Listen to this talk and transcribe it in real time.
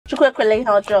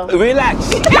Relax.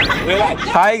 Relax.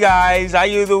 Hi guys, how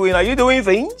you doing? Are you doing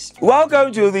things?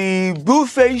 Welcome to the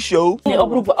buffet show. Wait.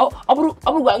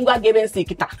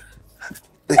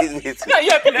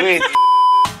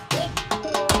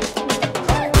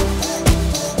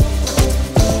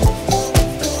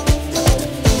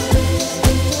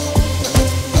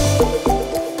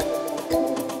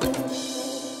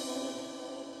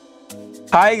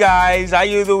 Hi guys, how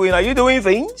you doing? Are you doing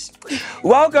things?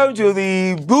 Welcome to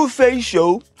the buffet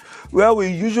show, where we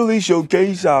usually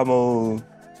showcase what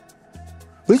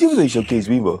do you say showcase,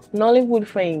 Bimbo? Nollywood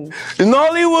things.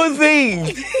 Nollywood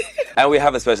things. And we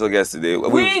have a special guest today.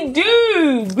 We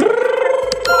do.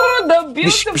 The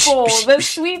beautiful, the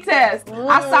sweetest,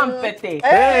 Asampete.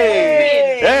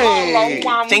 Hey!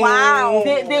 Wow!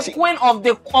 The queen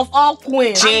of all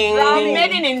queens. The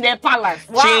maiden in their palace.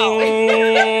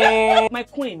 Wow! My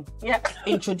queen. Yeah.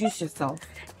 Introduce yourself.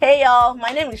 Hey y'all,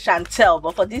 my name is Chantel,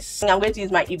 but for this I'm going to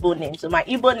use my Igbo name. So my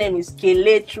Igbo name is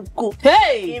Kelechuku.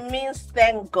 Hey! It means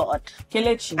thank God.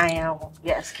 Kelechi. I am.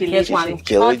 Yes, Kelechuku.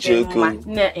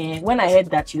 Kelechuku. When I heard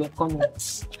that you were coming,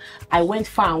 I went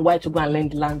far and wide to go and learn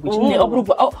the language. Hey!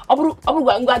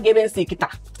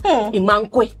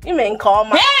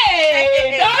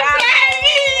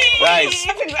 Nice.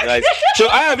 Nice. So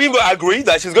I have Igbo agreed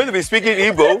that she's going to be speaking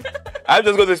Igbo. I'm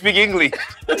just going to speak English.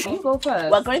 You go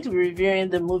first. We're going to be reviewing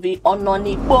the movie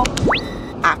Ononipo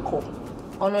Ako.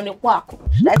 Ononipo Ako.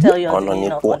 Should I tell you the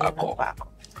meaning of Ononipo Ako?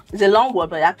 It's a long word,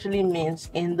 but it actually means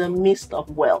in the midst of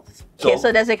wealth. Okay,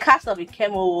 so there's a cast of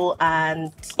Ikemowo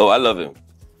and I love him.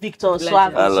 Victor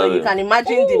Suave. So you can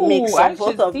imagine the mix of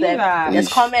both of them. That. There's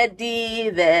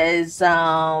comedy, there's a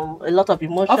lot of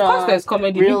emotion. Of course there's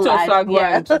comedy, Victor Suave,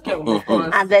 yeah.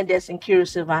 And then there's Nkiru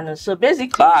Silvanus. So basically...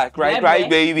 Cry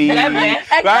baby. Cry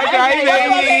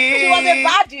baby. She was a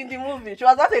bad in the movie. She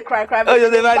was not a cry Oh, you're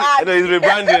the bad. No, he's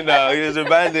rebranded now. He's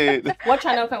rebranded. What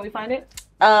channel can we find it?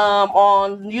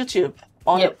 On YouTube.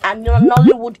 And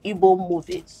Nollywood Igbo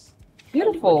movies.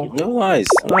 Beautiful. Nice.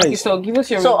 So give us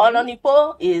your... So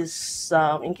Ononipo is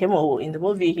in Kemowo. In the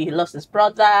movie, he lost his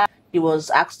brother. He was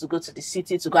asked to go to the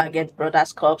city to go and get the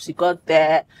brother's corpse. He got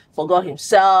there, forgot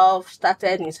himself,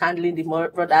 started mishandling the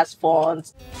brother's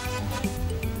funds.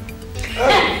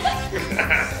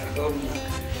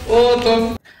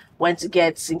 Went to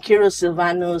get Nkiru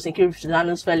Silvanus. Nkiru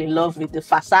Silvanus fell in love with the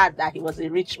facade that he was a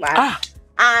rich man.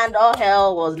 And all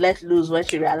hell was let loose when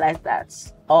she realized that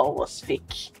all was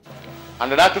fake.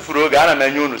 And that for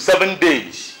 7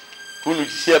 days.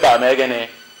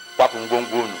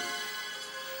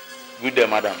 Good day,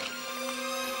 madam.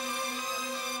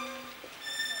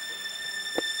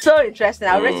 So interesting.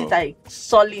 I rate it a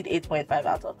solid 8.5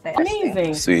 out of 10.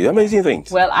 Amazing. Sweet, amazing things.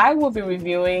 Well, I will be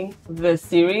reviewing the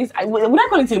series. Would I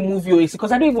call it a movie or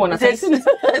because I don't even want to say it.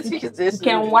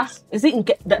 Nkenwa. Is it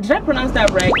did I pronounce that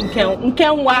right?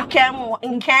 Nkenwa.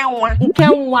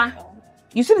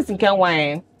 You see this Nkenwa,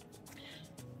 eh?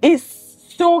 It's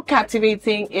so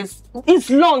captivating. It's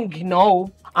long, you know.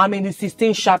 I'm in the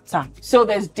 16th chapter. So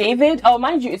there's David. Oh,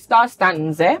 mind you, it stars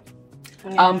Stanton there.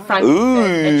 Frank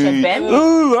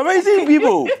Ooh, amazing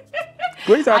people.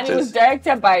 Great actors. And it was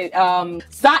directed by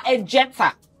Za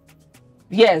Ejeta.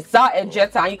 Yes, Za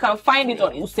Ejeta. And you can find it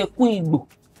on Igbo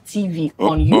TV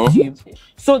on YouTube.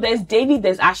 So there's David,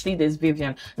 there's Ashley, there's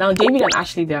Vivian. Now David and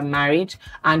Ashley, they're married,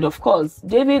 and of course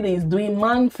David is doing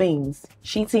man things,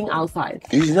 cheating outside.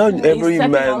 He's not every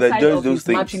man that does those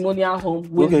things. Matrimonial home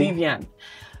with Vivian.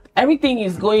 Everything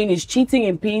is going, he's cheating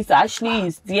in peace. Ashley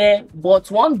is there,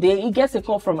 but one day he gets a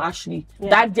call from Ashley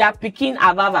that they are picking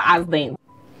Avava as them.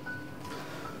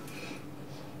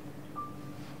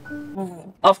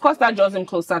 Of course, that draws him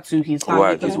closer to his family.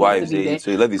 Right, his wife.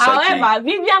 So let However,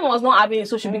 Vivian was not having it,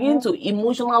 so she began to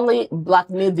emotionally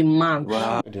blackmail the man.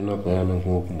 Wow.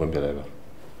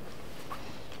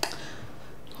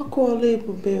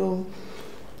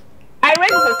 I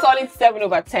rate it a solid 7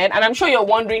 over 10, and I'm sure you're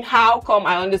wondering how come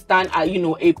I understand,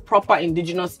 a proper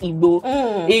indigenous Igbo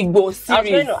series. I was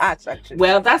going to ask, actually.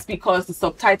 Well, that's because the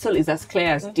subtitle is as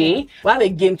clear as day. We have a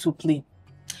game to play.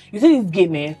 You see this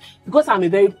game, eh? Because I'm a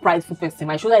very prideful person,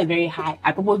 my shoulder is very high.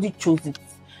 I purposely chose it.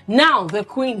 Now, the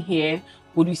queen here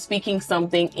will be speaking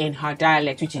something in her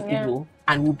dialect, which is Igbo,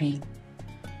 and will be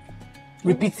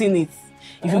repeating it.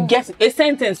 If you get a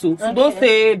sentence, so don't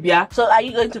say Bia. So are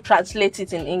you going to translate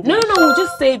it in English? No, we'll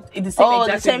just say it the same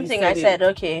exact the same thing I said,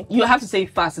 okay. You have to say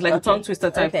it fast, like a tongue twister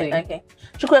type thing. Okay.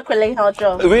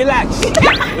 Relax.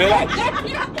 Relax.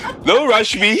 Don't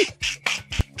rush me.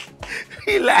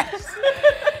 Relax.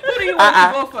 Who do you want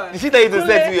to go first? Did she tell you to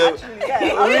say to you?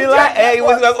 Yeah. Relax. Hey,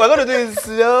 we're going to do it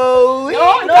slowly.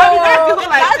 No, that's not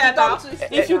like that.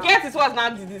 If you get it, what's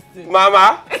not this thing?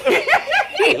 Mama.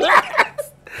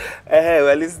 Relax. Hey,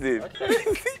 we're listening.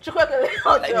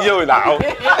 Yo, now.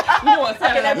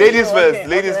 Ladies first.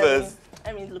 Ladies first.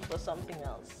 Let me look for something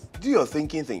else. Do your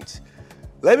thinking things.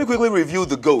 Let me quickly review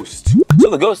The Ghost. So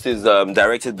The Ghost is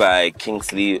directed by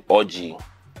Kingsley Oji.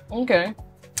 Okay.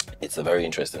 It's a very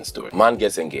interesting story. Man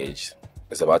gets engaged,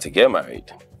 is about to get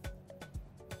married,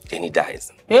 then he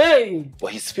dies. Hey!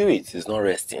 But his spirit is not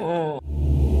resting.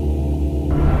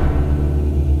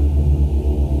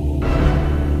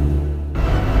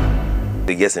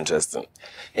 It gets interesting.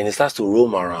 And he starts to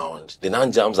roam around. Then now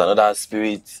jumps another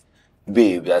spirit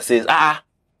babe that says, oh,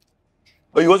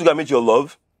 you want to go meet your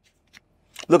love?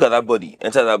 Look at that body.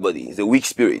 Enter that body. It's a weak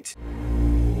spirit.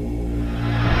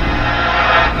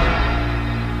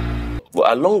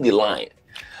 But along the line,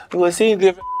 we were saying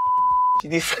different.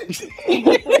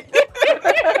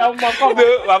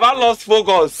 Baba lost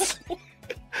focus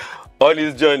on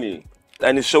his journey.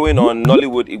 And it's showing on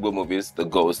Nollywood Igbo movies, The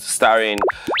Ghost, starring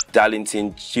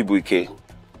Darlington Chibuike.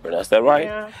 Pronounce that right?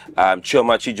 Yeah.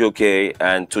 Chioma Chijoke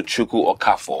and Tochukwu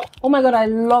Okafor. Oh my god, I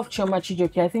love Chioma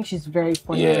Chijoke. I think she's very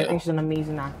funny. Yeah. I think she's an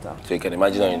amazing actor. So you can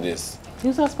imagine her in this.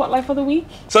 Who's our spotlight for the week?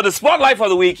 So the spotlight for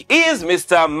the week is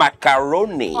Mr.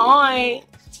 Macaroni. Hi.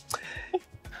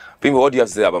 Bimbo, what do you have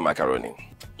to say about Macaroni?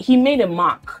 He made a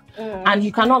mark. And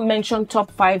you cannot mention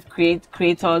top 5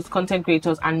 creators, content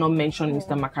creators, and not mention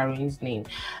Mr. Macaroni's name.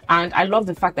 And I love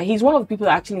the fact that he's one of the people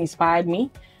that actually inspired me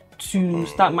to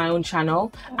start my own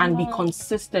channel and be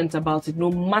consistent about it, no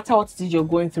matter what it is you're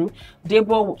going through.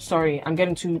 Debo, sorry, I'm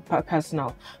getting too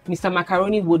personal. Mr.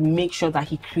 Macaroni would make sure that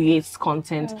he creates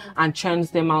content and churns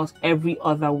them out every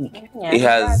other week. Yeah, He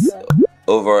has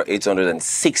over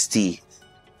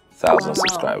 860,000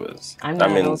 subscribers. I'm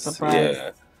not at all surprised.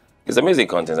 Yeah. It's amazing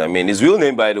content. I mean, his real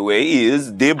name, by the way,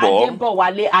 is Debo. Debo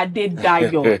Wale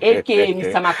Adedayo, aka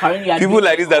Mr. Macaroni. People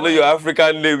like this that know your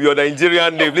African name, your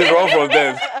Nigerian name, please run from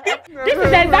them. This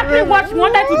is exactly what she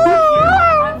wanted to do.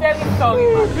 I'm very sorry,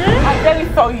 man. I'm very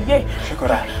sorry. Yeah.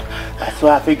 Shakura, that's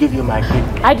why I give you my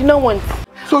kidney. I did not want.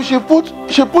 So she put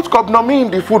cognomy in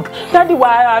the food. Daddy,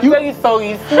 why I'm very sorry.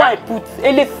 It's who I put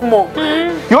a little small.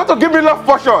 You want to give me love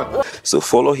portion? So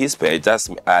follow his page. That's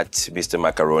at Mr.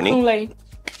 Macaroni. Like,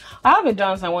 I have a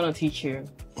dance I want to teach you.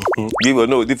 Give or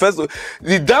no. The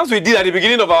dance we did at the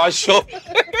beginning of our show.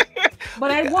 But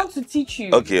I want to teach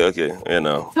you. Okay. You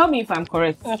know. Tell me if I'm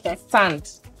correct. Okay. Stand.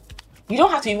 You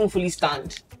don't have to even fully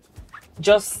stand.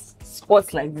 Just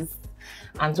squat like this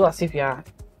and do as if you are.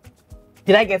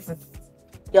 Did I get it?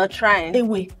 You're trying. Hey,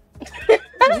 wait.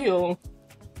 You.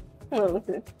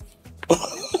 Okay.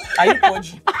 Are you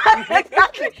pudgy?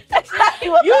 Exactly.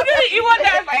 You didn't even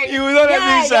that. You will not Yeah,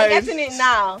 have you're shine. getting it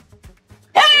now.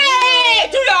 Hey,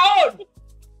 do your own.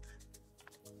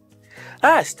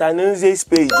 Stanunze's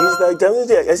page. It's like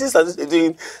Stanunze. I see Stanunze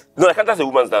doing. No, I can't. That's a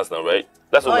woman's dance now, right?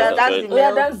 That's a Oh, woman's yeah, dance, that's right? the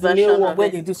Yeah, that's the version new one of where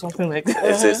it. they do something like that.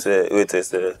 It's wait.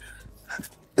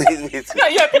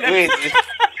 Wait.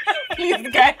 Please,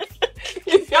 guys.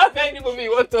 If you have any movie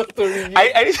you want us to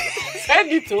review,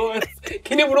 send it to us.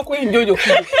 Can you enjoy your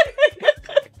food?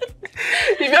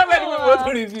 If you have any movie you want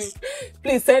to review,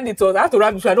 please send it to us. I have to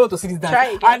wrap it. I don't want to see this dance. Try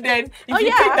it. And then, if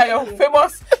you think that you're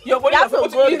famous, your body You is have to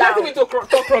supposed go to, you down. don't need to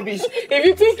talk rubbish. If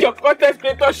you think your content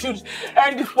creator should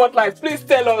earn the spotlight, please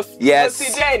tell us. Yes. But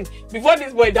see then, before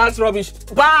this boy dance rubbish,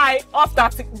 bye. After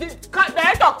the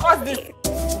director calls this.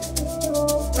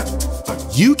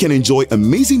 You can enjoy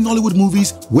amazing Nollywood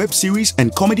movies, web series,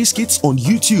 and comedy skits on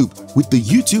YouTube with the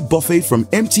YouTube buffet from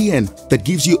MTN that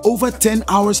gives you over 10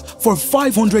 hours for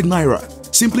 500 Naira.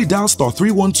 Simply dial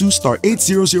 *312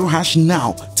 *800#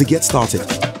 now to get started.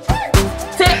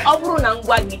 Say Obru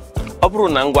Nangwagi. Obru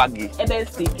Nangwagi. Eben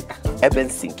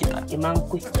Sinkita.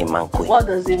 Imankwe. What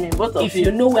does it mean? Both of If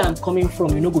you know where I'm coming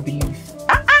from, you know go believe.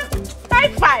 High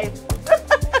five.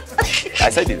 I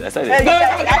said it. I But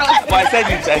I said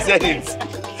it.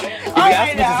 If you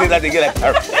ask me to say that again,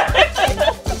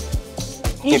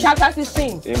 In chapter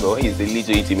 16. Remember, when you say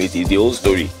little intimate, it's the whole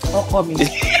story. Oh, call me.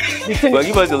 Well,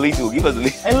 give us a little. A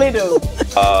little.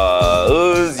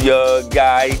 Who's your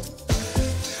guy?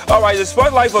 All right, the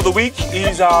spotlight for the week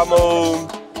is I'm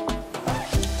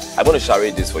going to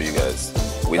charade this for you guys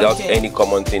without Okay. any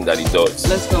common thing that it does.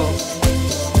 Let's go.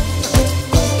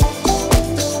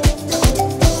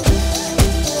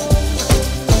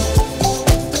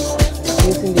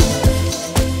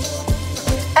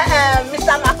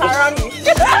 Mr. Macaroni.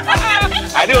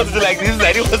 I didn't want to do like this.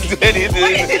 I didn't want to do anything.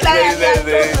 What is it like?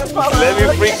 Let me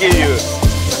freak you.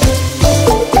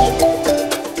 Bye.